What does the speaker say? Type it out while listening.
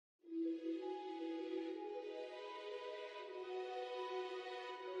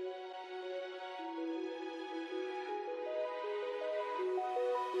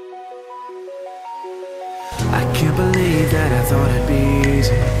can't believe that I thought it'd be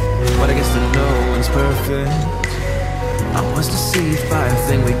easy, but I guess that no one's perfect. I was deceived by a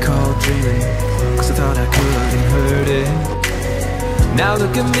thing we called dreaming, cause I thought I couldn't hurt it. Now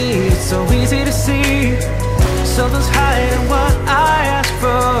look at me, it's so easy to see something's hiding what I asked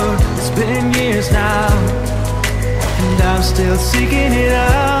for. It's been years now, and I'm still seeking it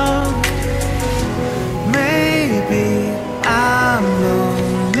out. Maybe I'm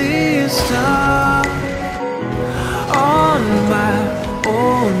lonely star on my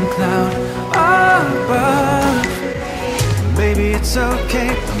own cloud above. Maybe it's okay,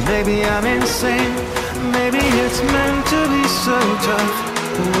 or maybe I'm insane. Maybe it's meant to be so tough.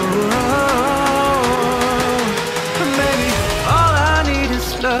 Whoa. Maybe all I need is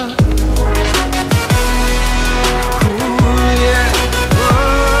love. Ooh, yeah.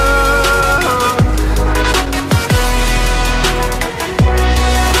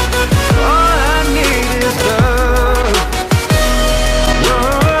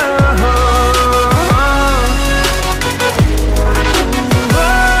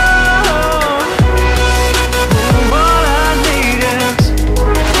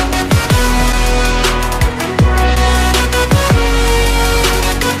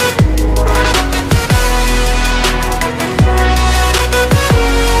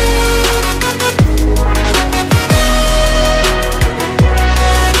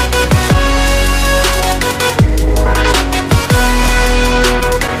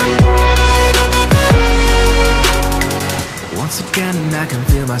 I can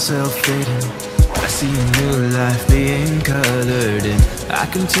feel myself fading. I see a new life being colored in. I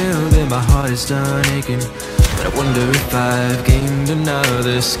can tell that my heart is done aching, but I wonder if I've gained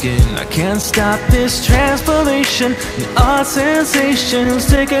another skin. I can't stop this transformation, and our sensations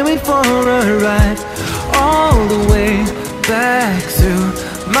taking me for a ride, all the way back through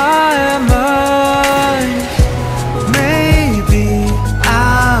my mind. Maybe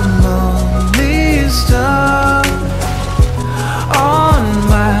I'm only stuck on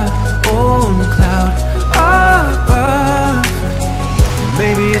my own cloud above.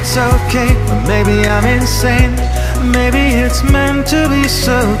 Maybe it's okay, or maybe I'm insane. Maybe it's meant to be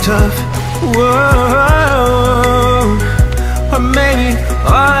so tough. Whoa. Or maybe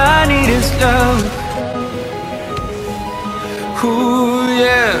all I need